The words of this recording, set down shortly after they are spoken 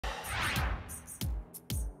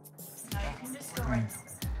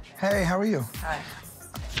Hey, how are you? Hi.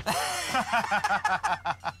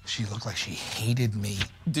 She looked like she hated me.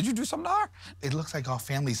 Did you do something to her? It looks like our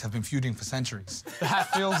families have been feuding for centuries.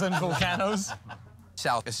 Hatfields and volcanoes.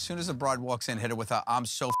 Sal, as soon as the broad walks in, hit her with a, I'm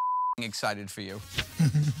so excited for you.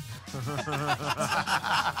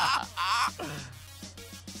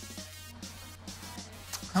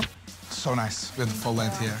 Oh, so nice with the full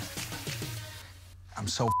length here. I'm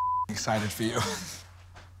so excited for you.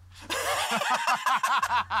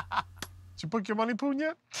 Did you book your money poon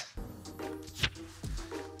yet?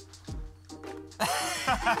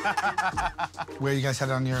 Where you guys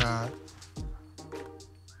headed on your,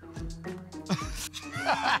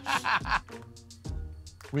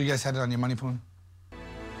 Where you guys headed on your money poon?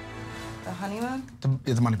 The honeymoon?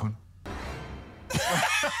 The money poon.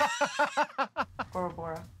 Bora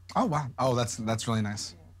Bora. Oh, wow. Oh, that's really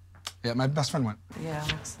nice. Yeah, my best friend went. Yeah.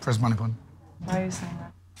 For his money poon. Why are you saying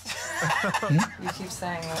that? You keep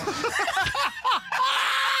saying that.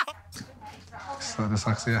 So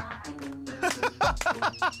dyslexia.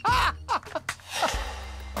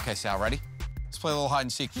 Okay, Sal, ready? Let's play a little hide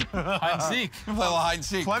and seek. Hide and seek. Play a little hide and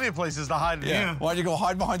seek. Plenty of places to hide in here. Why'd you go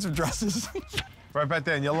hide behind some dresses? Right back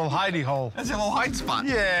there in your little hidey hole. That's your little hide spot.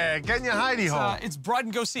 Yeah, get in your hidey hole. It's Bride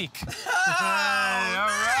and Go Seek. Hey, all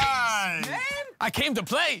right. Man. I came to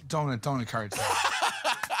play. Don't encourage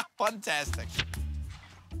that. Fantastic.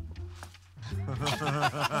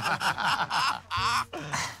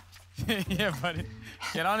 Yeah, buddy.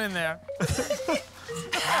 Get on in there.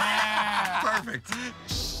 Perfect.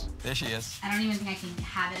 There she is. I don't even think I can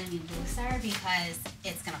have it any looser because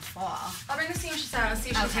it's gonna fall. I'll bring the seamstress out and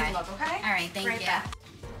see if she'll take a look, okay? All right, thank you. Back.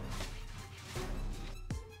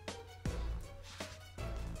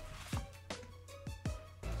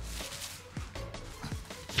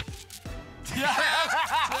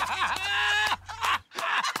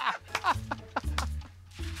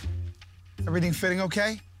 Everything fitting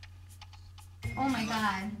okay? Oh my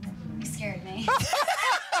God, you scared me.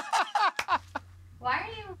 Why are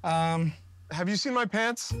you? Have you seen my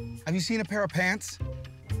pants? Have you seen a pair of pants?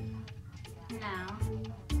 No.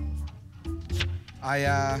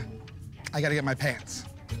 I gotta get my pants.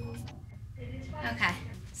 Okay,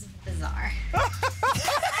 this is bizarre.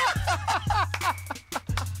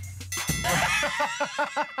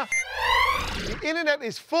 The internet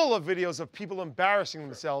is full of videos of people embarrassing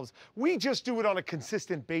themselves. We just do it on a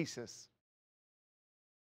consistent basis.